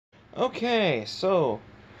Okay, so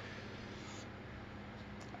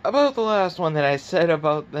about the last one that I said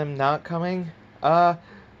about them not coming,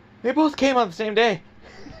 they both came on the same day.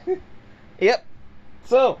 Yep.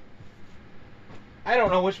 So, I don't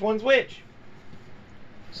know which one's which.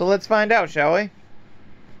 So let's find out, shall we?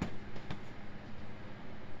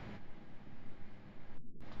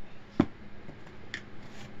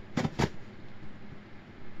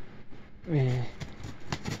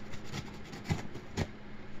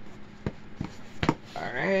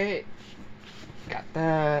 Alright. Got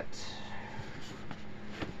that.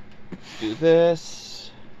 Let's do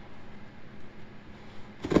this.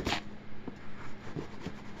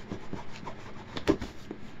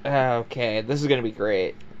 Okay, this is gonna be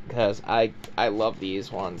great because I love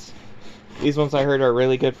these ones. These ones I heard are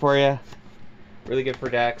really good for you, really good for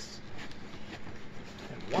decks.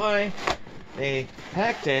 And why they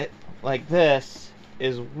packed it like this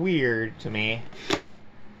is weird to me.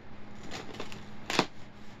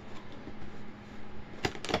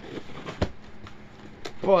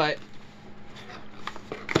 But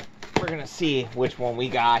we're gonna see which one we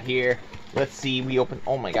got here. Let's see, we open,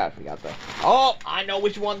 oh my gosh, we got the, oh, I know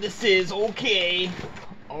which one this is, okay.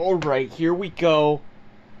 Alright, here we go.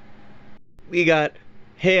 We got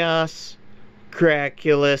Haos,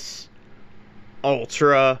 Aurelus,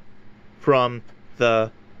 Ultra from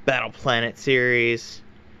the Battle Planet series.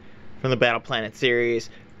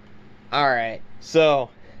 Alright, so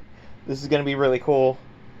this is gonna be really cool.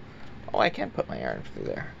 Oh, I can put my arm through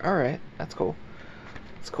there. Alright, that's cool.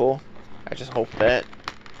 That's cool. I just hope that...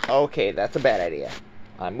 Okay, that's a bad idea.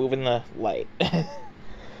 I'm moving the light.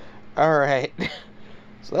 Alright.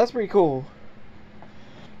 So that's pretty cool.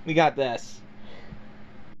 We got this.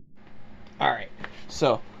 Alright,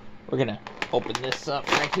 so we're gonna open this up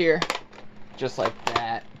right here. Just like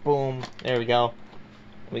that. Boom. There we go.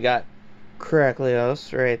 We got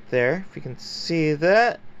Aurelus right there. If you can see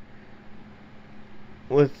that.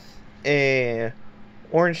 With a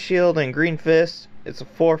orange shield and green fist. It's a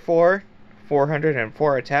 4/4,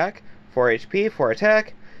 404 attack, 4 HP, 4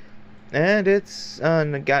 attack, and it's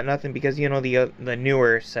got nothing because you know the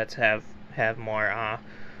newer sets have more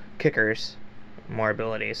kickers, more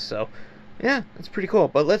abilities. So yeah, that's pretty cool.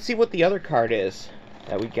 But let's see what the other card is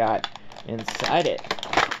that we got inside it.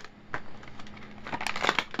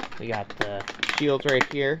 We got the shields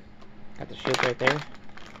right here. Got the shields right there.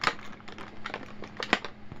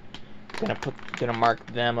 Gonna mark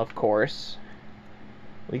them, of course.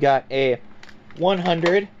 We got a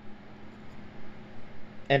 100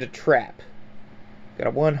 and a trap. Got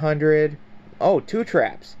a 100. Oh, 2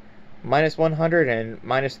 traps. Minus 100 and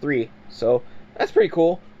minus 3. So that's pretty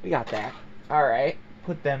cool. We got that. Alright.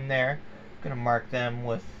 Put them there. Gonna mark them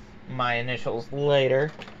with my initials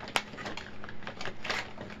later.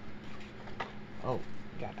 Oh,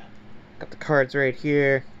 got the cards right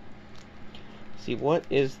here. See, what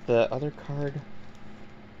is the other card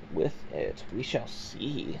with it? We shall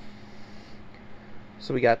see.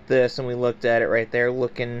 So we got this, and we looked at it right there,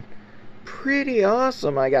 looking pretty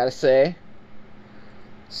awesome, I gotta say.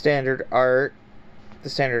 Standard art. The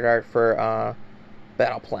standard art for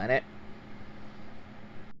Battle Planet.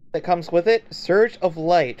 That comes with it, Surge of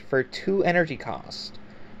Light for 2 energy cost.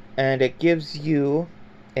 And it gives you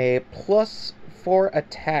a +4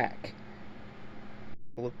 attack.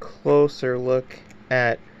 A closer look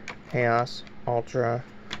at Haos, Ultra,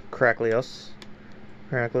 Aurelus.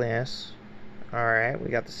 Alright, we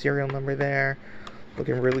got the serial number there.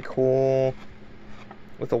 Looking really cool.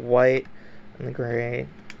 With the white and the gray.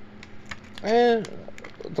 And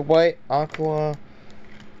the white, aqua,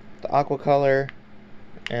 the aqua color,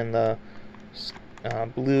 and the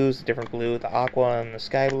blues, different blue, the aqua and the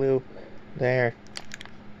sky blue there.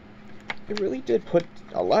 They really did put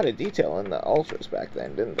a lot of detail in the ultras back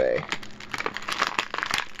then, didn't they?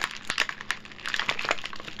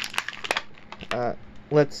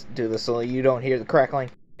 Let's do this so you don't hear the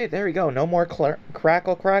crackling. Hey, there we go. No more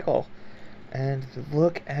crackle. And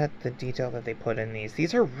look at the detail that they put in these.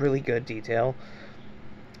 These are really good detail.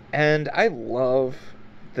 And I love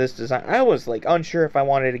this design. I was like unsure if I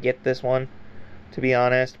wanted to get this one, to be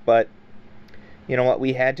honest, but you know what,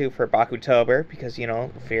 we had to for Bakutober because, you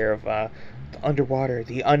know, fear of the underwater,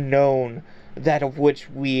 the unknown, that of which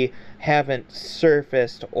we haven't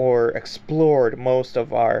surfaced or explored most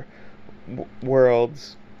of our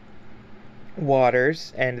world's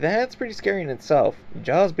waters, and that's pretty scary in itself.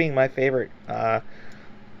 Jaws being my favorite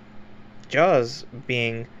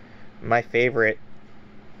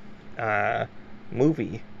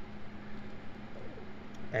movie.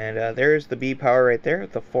 And there's the B power right there,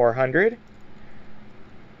 the 400.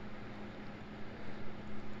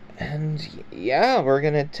 And And yeah, we're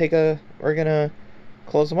gonna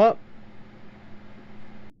close them up.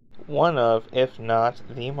 One of, if not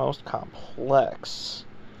the most complex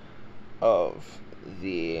of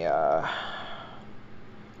the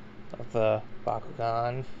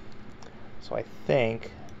Bakugan. So I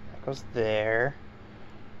think that goes there.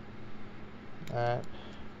 That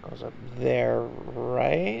goes up there,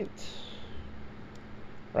 right?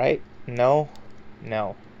 Right? No?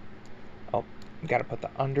 No. Oh, gotta put the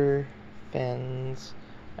under fins,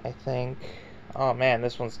 I think. Oh man,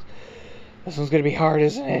 this one's gonna be hard,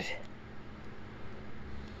 isn't it?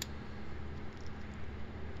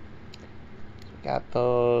 So we got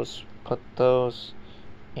those, put those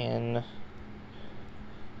in.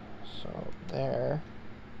 So there.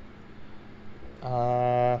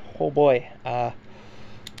 Oh boy. A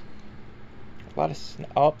lot of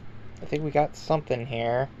oh, I think we got something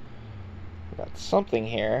here.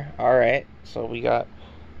 Alright, so we got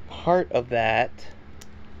part of that.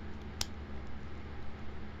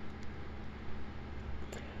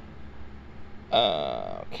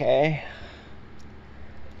 Okay.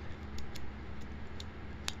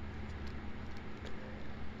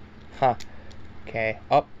 Huh. Okay.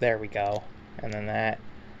 Oh, there we go. And then that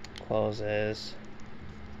closes.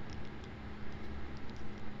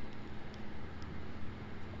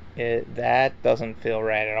 That doesn't feel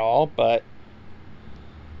right at all, but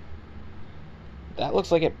that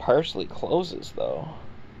looks like it partially closes, though.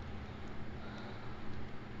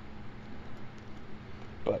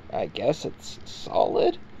 But I guess it's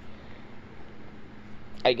solid.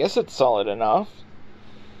 I guess it's solid enough.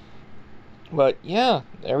 But yeah,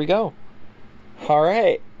 there we go.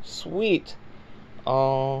 Alright, sweet.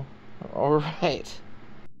 Alright.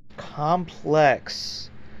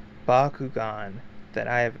 Complex Bakugan that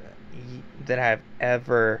I've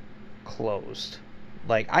ever closed.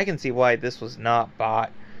 Like, I can see why this was not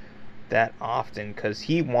bought that often, because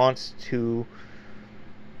he wants to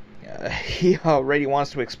he already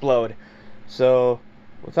wants to explode. So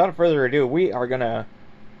without further ado, we are gonna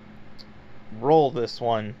roll this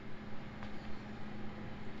one.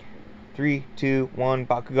 3, 2, 1,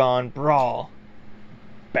 Bakugan Brawl.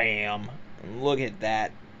 Bam. Look at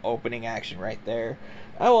that opening action right there.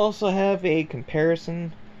 I will also have a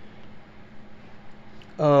comparison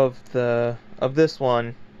of this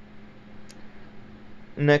one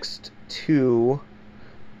next to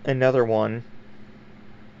another one,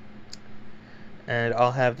 and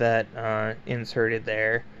I'll have that inserted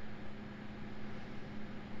there.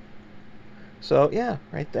 So yeah,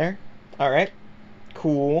 right there. Alright,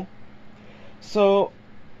 cool. So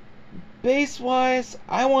base wise,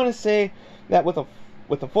 I want to say that with a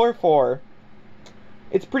 4-4,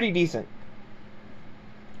 it's pretty decent.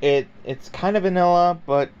 It's kind of vanilla,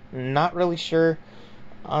 but not really sure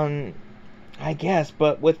on, I guess.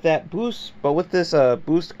 But with that boost, with this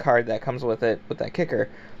boost card that comes with it, with that kicker,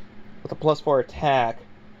 with a +4 attack,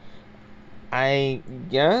 I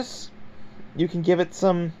guess you can give it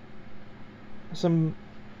some.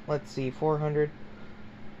 Let's see, 400.